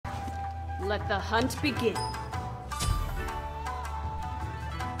Let the hunt begin.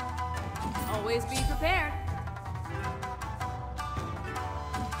 Always be prepared.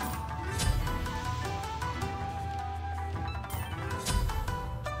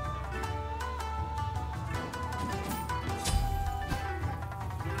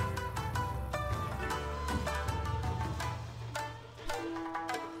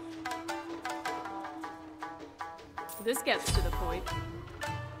 This gets to the point.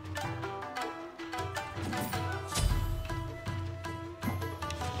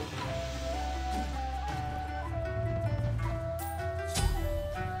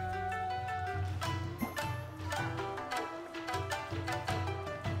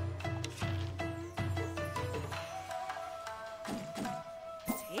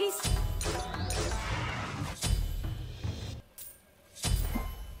 Tasty.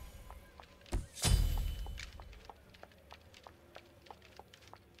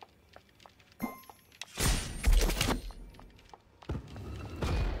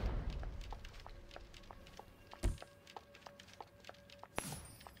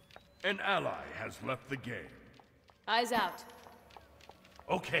 An ally has left the game. Eyes out.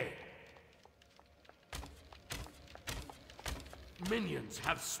 Okay. Minions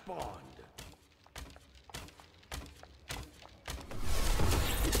have spawned.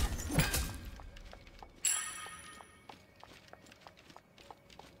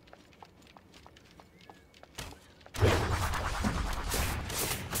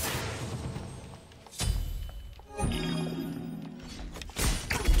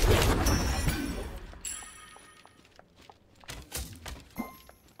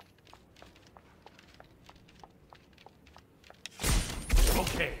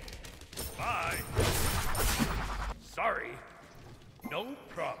 Okay. Bye. Sorry. No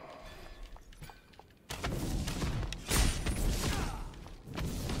problem.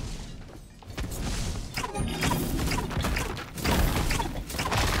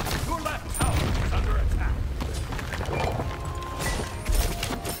 Your left tower is under attack.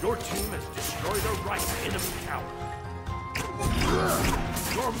 Your team has destroyed a right enemy tower.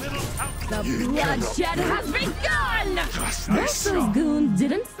 Your middle tower... The bloodshed has begun! Those goons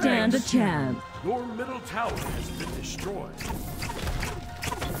didn't stand a chance. Your middle tower has been destroyed.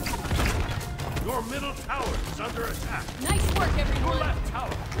 Your middle tower is under attack. Nice work, Your everyone. left tower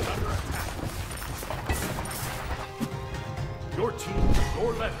is under attack.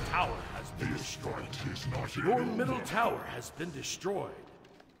 Your left tower has been destroyed. Your middle tower has been destroyed.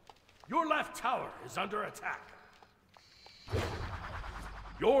 Your left tower is under attack.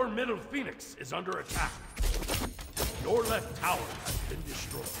 Your middle phoenix is under attack. Your left tower has been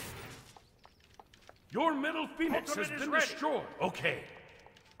destroyed. Your middle phoenix has been destroyed. Okay.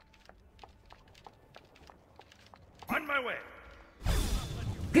 On my way.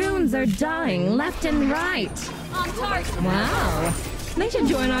 Goons are dying left and right. On target. Wow. They should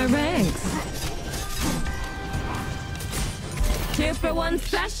join our ranks. 2-for-1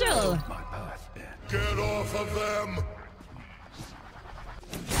 special. Get off of them!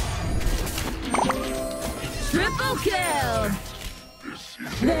 Triple kill!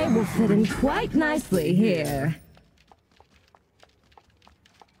 They will fit in quite nicely here.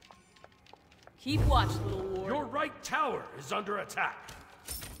 Keep watch, little ward. Your right tower is under attack.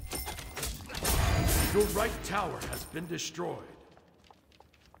 Your right tower has been destroyed.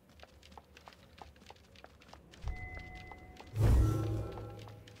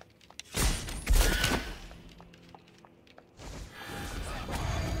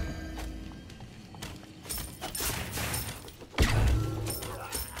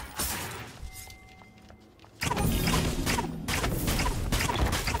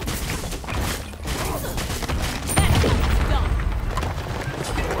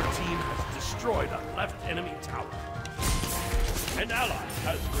 Destroyed a left enemy tower. An ally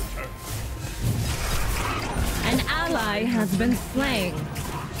has returned. An ally has been slain.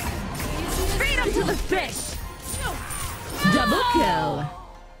 Freedom to the fish! Double kill!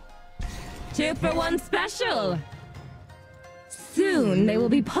 2-for-1 special! Soon they will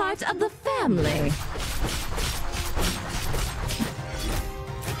be part of the family.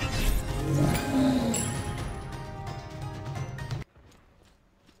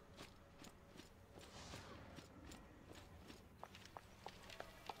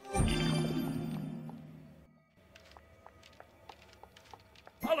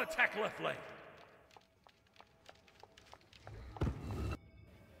 I'll attack left lane.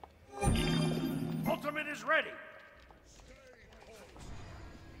 Ultimate is ready.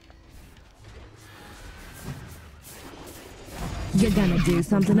 You're gonna do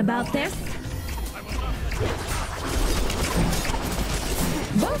something about this? I will not let you.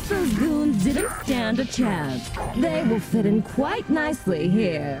 Both those goons didn't stand a chance. They will fit in quite nicely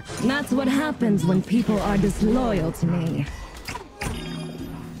here. That's what happens when people are disloyal to me.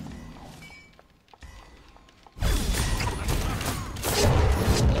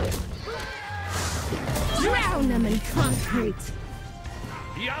 Drown them in concrete.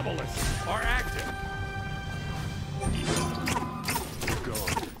 Diabolists are active.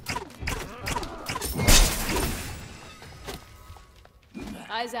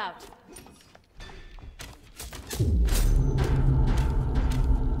 Eyes out.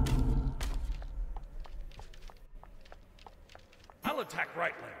 I'll attack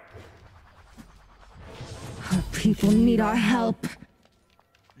right lane. Our people need our help.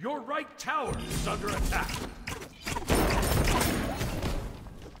 Your right tower is under attack.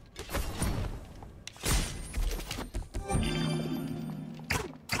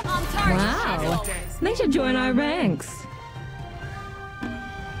 On target. as Wow, always. they should join our ranks.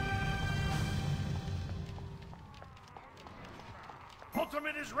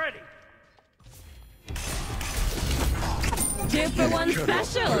 Ultimate is ready. 2-for-1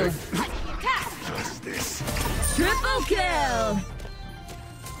 special. Triple kill.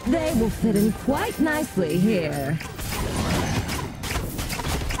 They will fit in quite nicely here.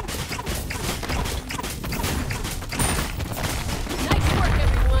 Nice work,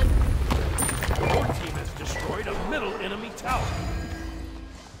 everyone. Your team has destroyed a middle enemy tower.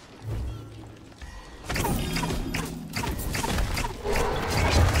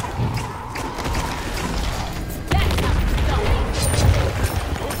 That's how it's done.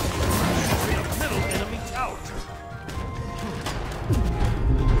 Destroyed a middle enemy tower.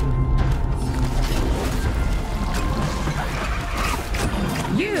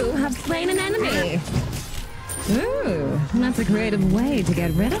 You have slain an enemy. Ooh, that's a creative way to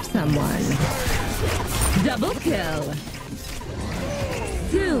get rid of someone. Double kill.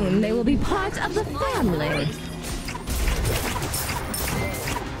 Soon they will be part of the family.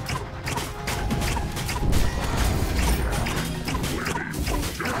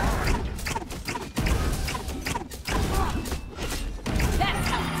 That's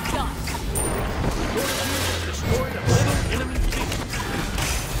how it's done. Destroyed a middle enemy team.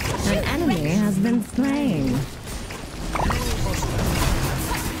 An enemy has been slain.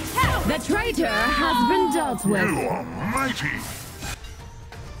 The traitor has been dealt You with. are mighty.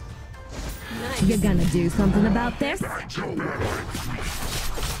 Nice. You're gonna do something about this? Back to battle.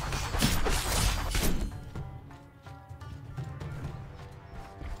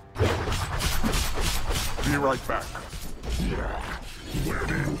 Be right back. Where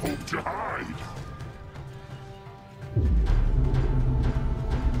do you hope to hide?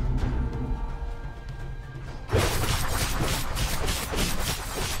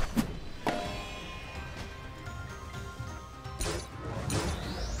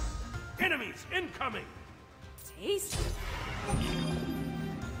 Enemies incoming. Taste.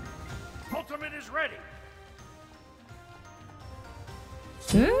 Ultimate is ready.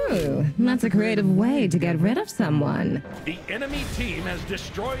 Ooh, that's a creative way to get rid of someone. The enemy team has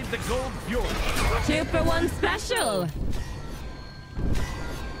destroyed the Gold Fury. 2-for-1 special.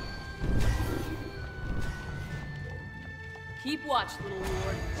 Keep watch, little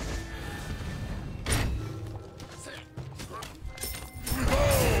lord.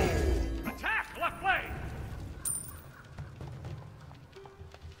 Attack left lane.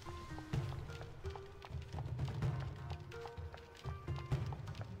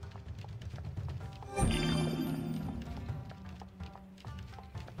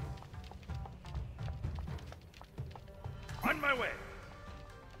 On my way.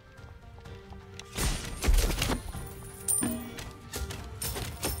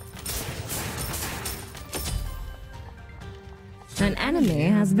 An enemy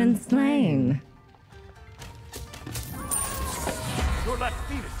has been slain. Your left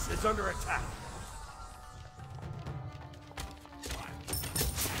Phoenix is under attack.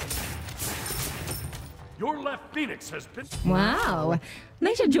 Your left Phoenix has been... Wow,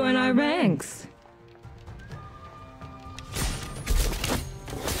 they should join our ranks.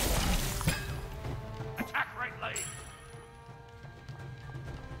 Attack right lane.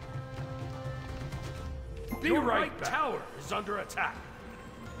 Your right tower is under attack.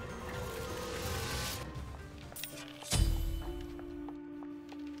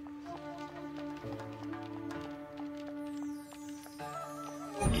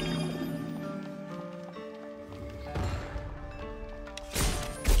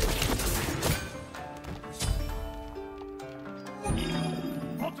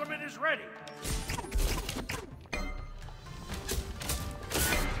 Ultimate is ready.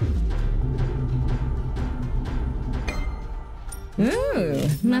 Ooh,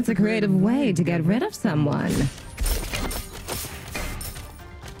 that's a creative way to get rid of someone.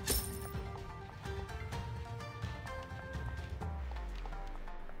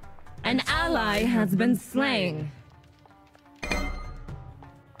 An ally has been slain.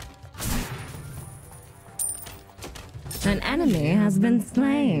 An enemy has been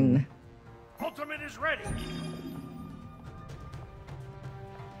slain. Ultimate is ready.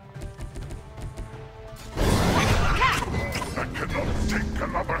 I cannot take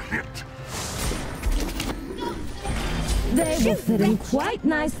another hit. They will fit in quite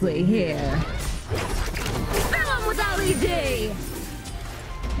nicely here. Fill 'em with LED!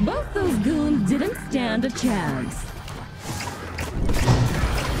 Both those goons didn't stand a chance.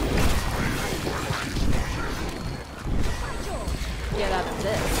 Get out of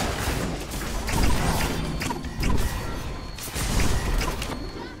this.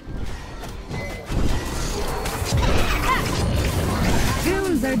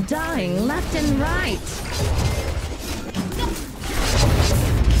 Goons are dying left and right.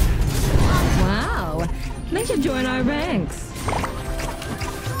 Wow, they should join our ranks.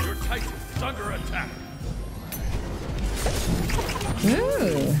 Your Titan is under attack.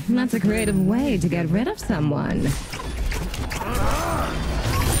 Ooh, that's a creative way to get rid of someone.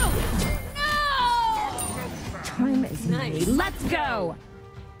 Time is money. Let's go!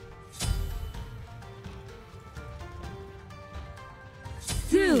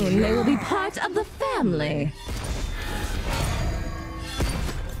 Soon they will be part of the family.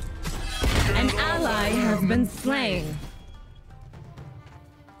 An ally has been slain.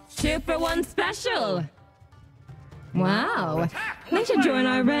 2-for-1 special! Wow, they should join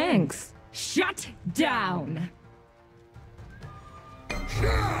our ranks. Shut down!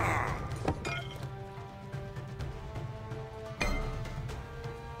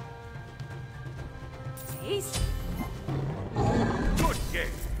 Tasty. Good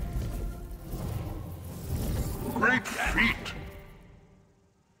game. Great feat.